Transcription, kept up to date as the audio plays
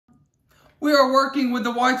We are working with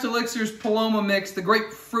the White's Elixirs Paloma mix, the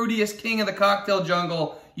grapefruitiest king of the cocktail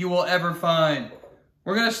jungle you will ever find.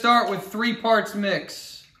 We're going to start with 3 parts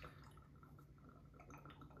mix.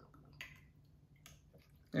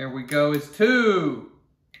 There we go, is 2.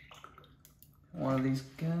 One of these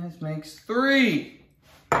guys makes 3.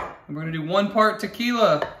 And we're going to do 1 part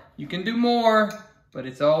tequila. You can do more, but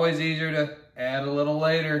it's always easier to add a little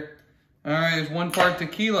later. All right, there's 1 part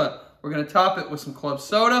tequila. We're going to top it with some club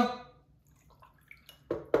soda.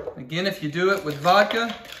 Again, if you do it with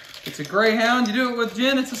vodka, it's a Greyhound. You do it with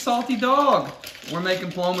gin, it's a salty dog. We're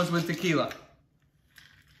making Palomas with tequila.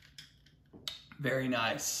 Very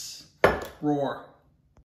nice. Roar.